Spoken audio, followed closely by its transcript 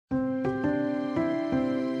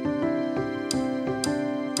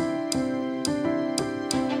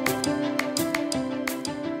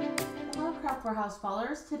House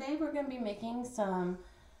followers. Today we're going to be making some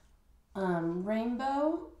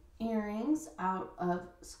rainbow earrings out of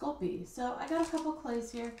Sculpey. So I got a couple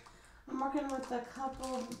clays here. I'm working with a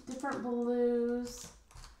couple different blues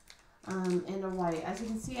and a white. As you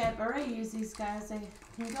can see, I've already used these guys. They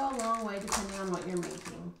can go a long way depending on what you're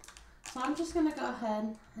making. So I'm just going to go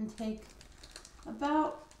ahead and take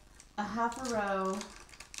about a half a row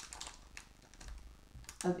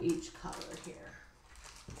of each color here.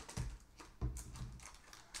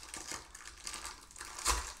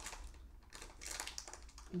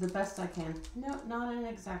 The best I can. No, not an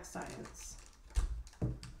exact science.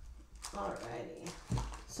 Alrighty.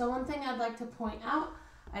 So one thing I'd like to point out,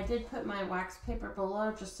 I did put my wax paper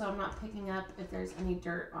below just so I'm not picking up if there's any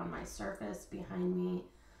dirt on my surface behind me.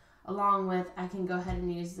 Along with, I can go ahead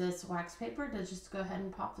and use this wax paper to just go ahead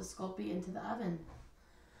and pop the Sculpey into the oven.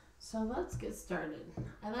 So let's get started.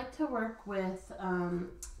 I like to work with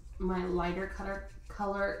my lighter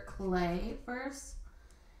color clay first.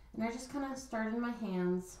 And I just kind of start in my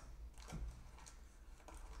hands.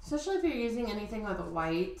 Especially if you're using anything with a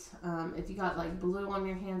white. If you got like blue on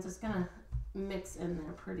your hands, it's going to mix in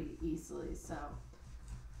there pretty easily. So,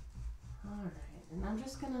 alright. And I'm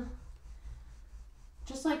just going to,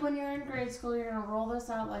 just like when you're in grade school, you're going to roll this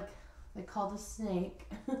out like they call the snake.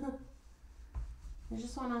 You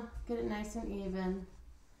just want to get it nice and even.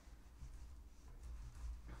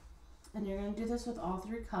 And you're going to do this with all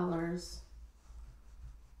three colors.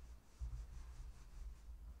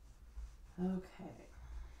 Okay.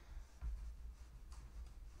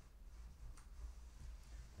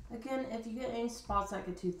 Again, if you get any spots that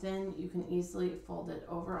get too thin, you can easily fold it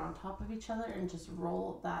over on top of each other and just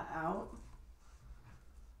roll that out.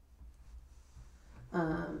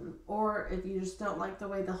 Or if you just don't like the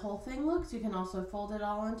way the whole thing looks, you can also fold it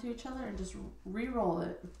all into each other and just re-roll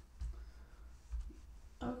it.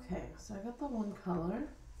 Okay, so I got the one color.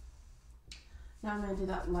 Now I'm going to do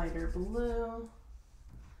that lighter blue.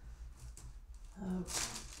 Okay.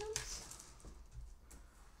 Oops.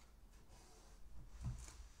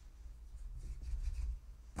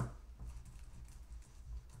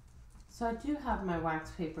 So I do have my wax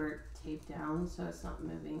paper taped down so it's not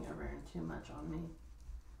moving around too much on me.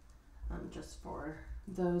 Just for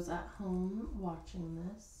those at home watching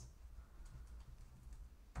this.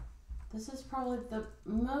 This is probably the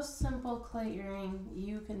most simple clay earring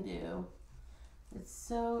you can do. It's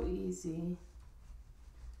so easy.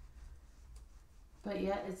 But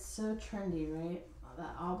yet it's so trendy, right?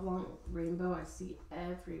 That oblong rainbow I see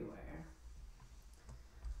everywhere.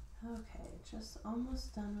 Okay, just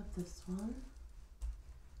almost done with this one.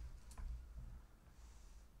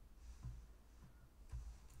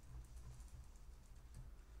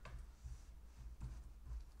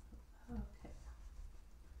 Okay.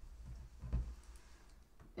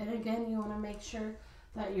 And again, you want to make sure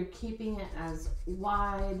that you're keeping it as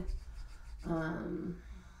wide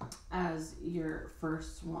as your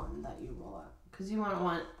first one that you roll out, because you want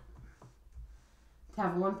to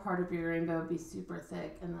have one part of your rainbow be super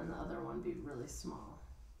thick and then the other one be really small.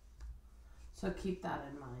 So keep that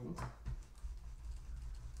in mind.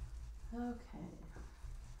 Okay.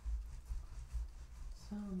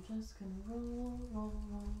 So I'm just gonna roll.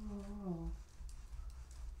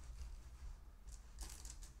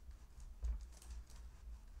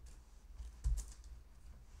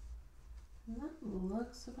 And that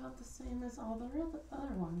looks about the same as all the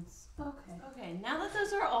other ones. Okay. Okay, now that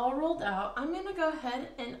those are all rolled out, I'm going to go ahead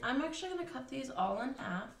and I'm actually going to cut these all in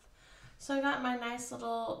half. So I got my nice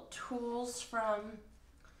little tools from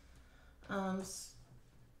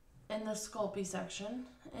in the Sculpey section.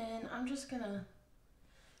 And I'm just going to,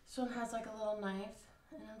 this one has like a little knife,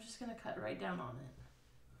 and I'm just going to cut right down on it.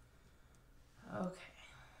 Okay.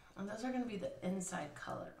 And those are going to be the inside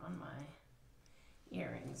color on my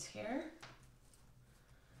earrings here.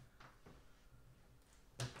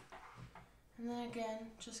 And then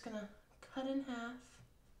again, just gonna cut in half.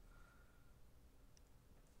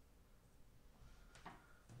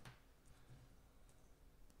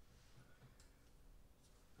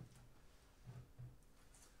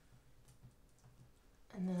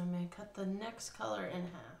 And then I'm gonna cut the next color in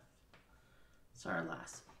half. So our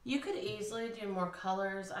last. You could easily do more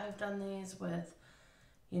colors. I've done these with,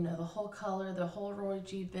 you know, the whole color, the whole Roy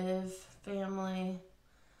G. Biv family.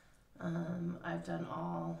 I've done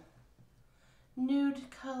all nude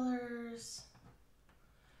colors.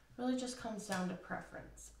 Really just comes down to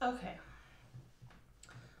preference. Okay.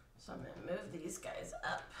 So I'm going to move these guys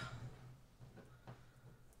up.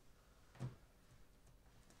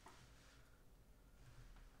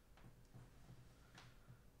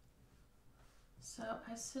 So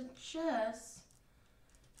I suggest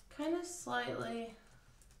kind of slightly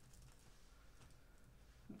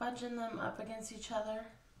budging them up against each other.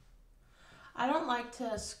 I don't like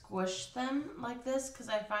to squish them like this because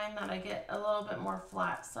I find that I get a little bit more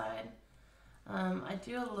flat side. I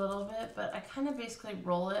do a little bit, but I kind of basically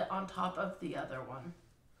roll it on top of the other one.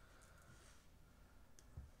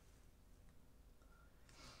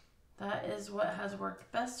 That is what has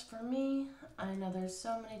worked best for me. I know there's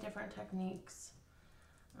so many different techniques,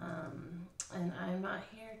 and I'm not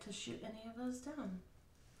here to shoot any of those down.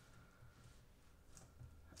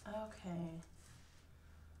 Okay.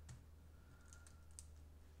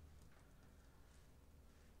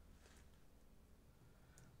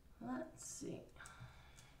 Let's see.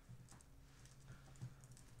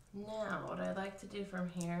 Now, what I like to do from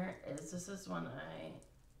here is, this is when I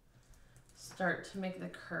start to make the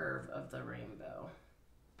curve of the rainbow.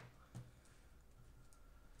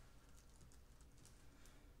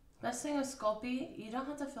 Best thing with Sculpey, you don't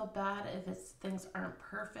have to feel bad if things aren't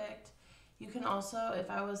perfect. You can also, if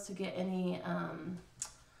I was to get any,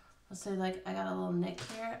 let's say like I got a little nick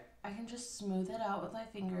here, I can just smooth it out with my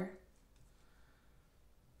finger.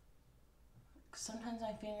 Sometimes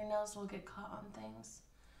my fingernails will get caught on things.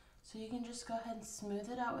 So you can just go ahead and smooth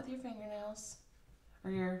it out with your fingernails or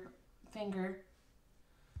your finger.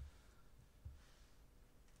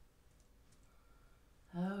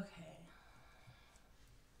 Okay.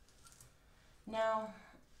 Now,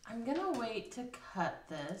 I'm gonna wait to cut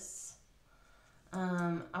this.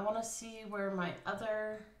 I wanna see where my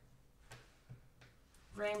other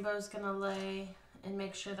rainbow's gonna lay and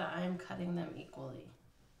make sure that I am cutting them equally.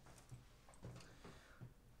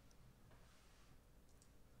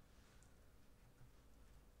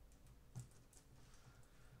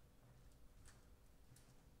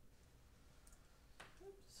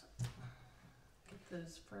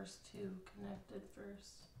 Those first two connected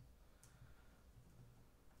first.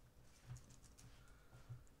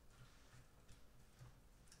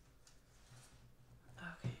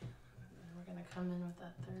 Okay, and then we're gonna come in with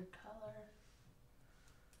that third color.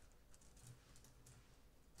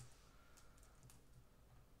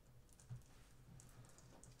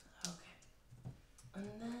 Okay, and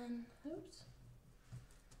then, oops,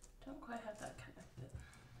 don't quite have that connected.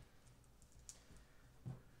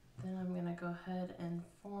 Then I'm gonna go ahead and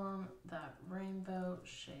form that rainbow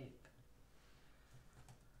shape.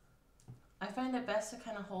 I find it best to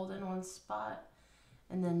kind of hold in one spot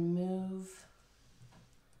and then move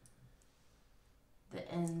the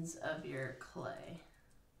ends of your clay.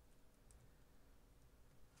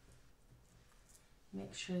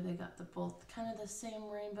 Make sure they got the both kind of the same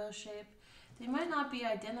rainbow shape. They might not be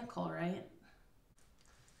identical, right?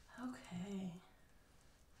 Okay.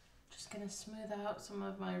 Just gonna smooth out some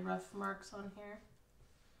of my rough marks on here.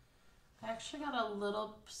 I actually got a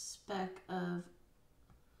little speck of,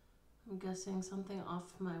 I'm guessing something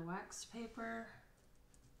off my wax paper.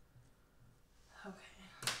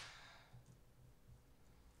 Okay.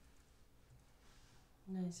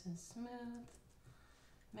 Nice and smooth.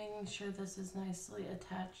 Making sure this is nicely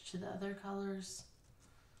attached to the other colors.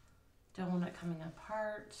 Don't want it coming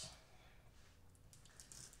apart.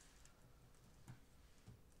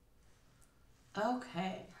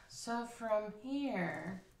 Okay, so from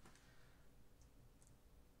here,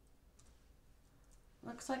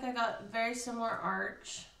 looks like I got very similar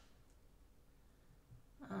arch.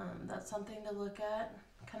 That's something to look at.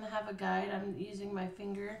 Kind of have a guide. I'm using my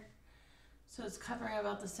finger. So it's covering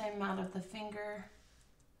about the same amount of the finger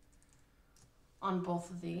on both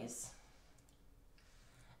of these.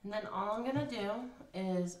 And then all I'm gonna do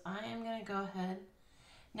is I am gonna go ahead.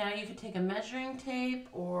 Now you could take a measuring tape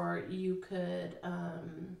or you could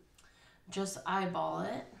just eyeball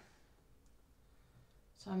it.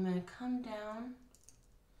 So I'm gonna come down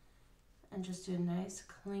and just do a nice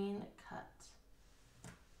clean cut.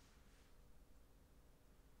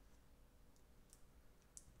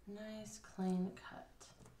 Nice clean cut.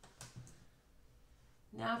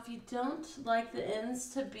 Now if you don't like the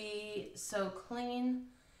ends to be so clean,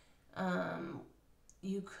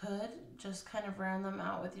 you could just kind of round them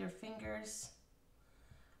out with your fingers.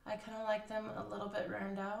 I kind of like them a little bit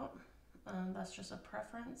round out. That's just a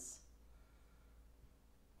preference.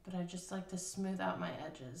 But I just like to smooth out my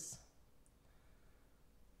edges.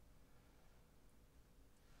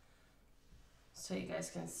 So you guys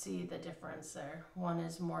can see the difference there. One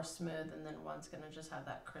is more smooth and then one's gonna just have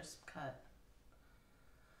that crisp cut.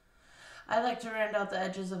 I like to round out the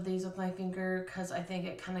edges of these with my finger because I think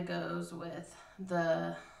it kind of goes with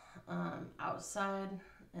the outside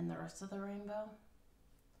and the rest of the rainbow.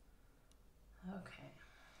 Okay.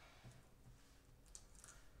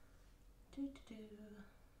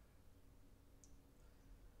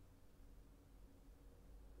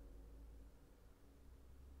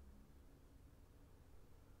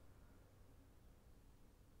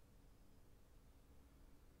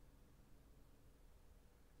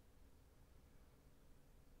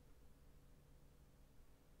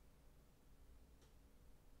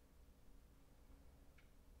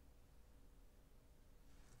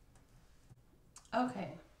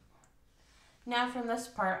 Okay. Now from this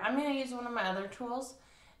part, I'm going to use one of my other tools,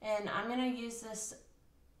 and I'm going to use this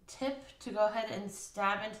tip to go ahead and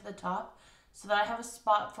stab into the top so that I have a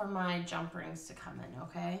spot for my jump rings to come in,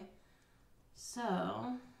 okay?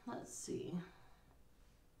 So, let's see.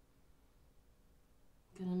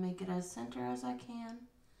 Gonna make it as center as I can,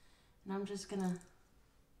 and I'm just gonna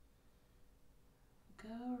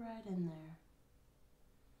go right in there.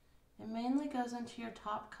 It mainly goes into your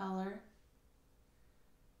top color,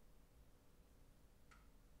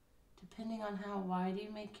 depending on how wide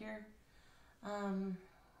you make your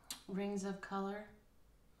rings of color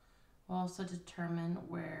will also determine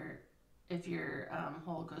if your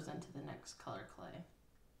hole goes into the next color clay.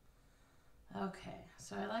 Okay,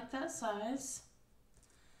 so I like that size.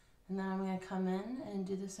 And then I'm going to come in and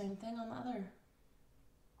do the same thing on the other.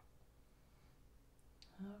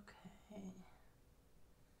 Okay.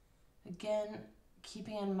 Again,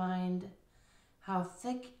 keeping in mind how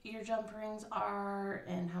thick your jump rings are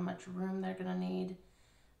and how much room they're going to need.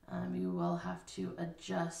 You will have to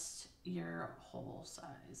adjust your hole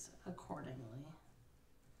size accordingly.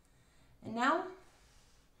 And now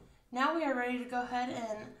we are ready to go ahead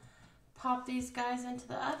and pop these guys into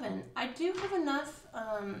the oven. I do have enough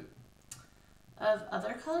of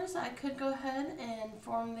other colors. I could go ahead and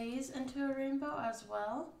form these into a rainbow as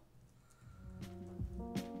well.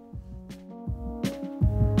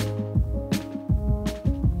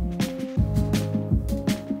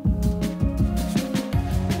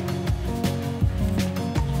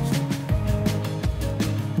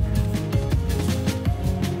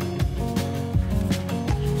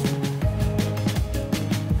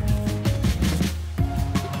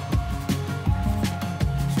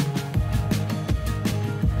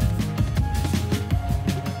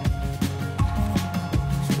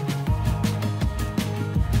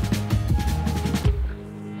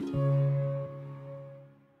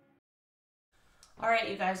 Alright,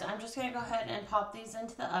 you guys, I'm just going to go ahead and pop these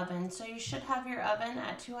into the oven. So you should have your oven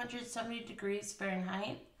at 270 degrees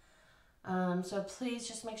Fahrenheit. So please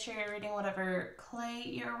just make sure you're reading whatever clay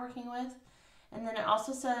you're working with. And then it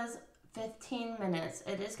also says 15 minutes.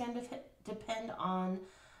 It is going to depend on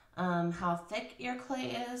how thick your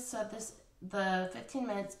clay is. So the 15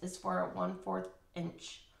 minutes is for a 1/4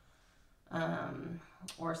 inch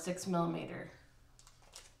or 6 millimeter.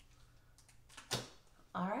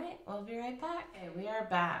 All right, we'll be right back. Okay, we are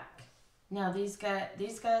back. Now these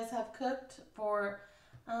guys have cooked for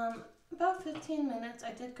about 15 minutes.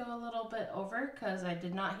 I did go a little bit over because I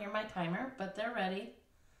did not hear my timer, but they're ready.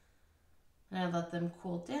 And I let them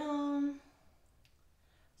cool down.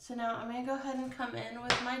 So now I'm gonna go ahead and come in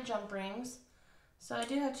with my jump rings. So I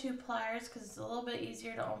do have 2 pliers because it's a little bit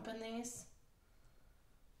easier to open these.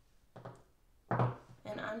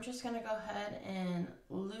 And I'm just gonna go ahead and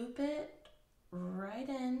loop it right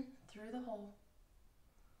in through the hole.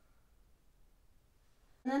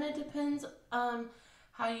 And then it depends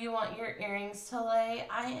how you want your earrings to lay.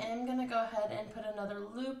 I am going to go ahead and put another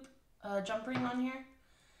loop jump ring on here,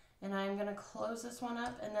 and I'm going to close this one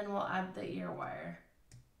up, and then we'll add the ear wire.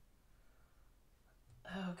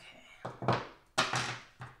 Okay.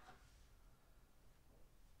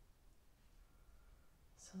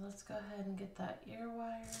 So let's go ahead and get that ear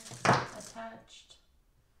wire attached.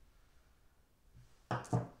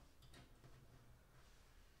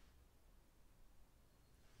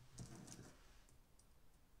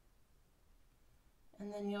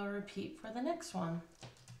 And then you'll repeat for the next one.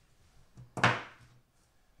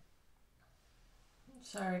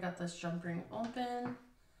 Sorry, I got this jump ring open.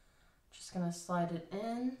 Just gonna slide it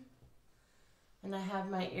in. And I have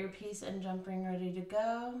my earpiece and jump ring ready to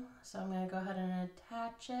go. So I'm gonna go ahead and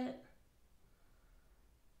attach it.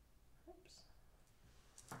 Oops.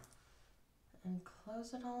 And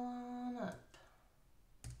close it all on up.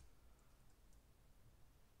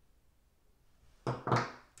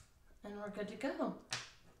 And we're good to go.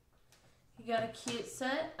 You got a cute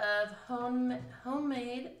set of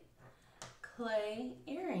homemade clay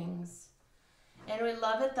earrings. And we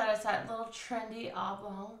love it that it's that little trendy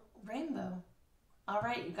oblong rainbow. All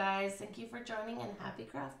right, you guys, thank you for joining and happy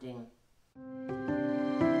crafting.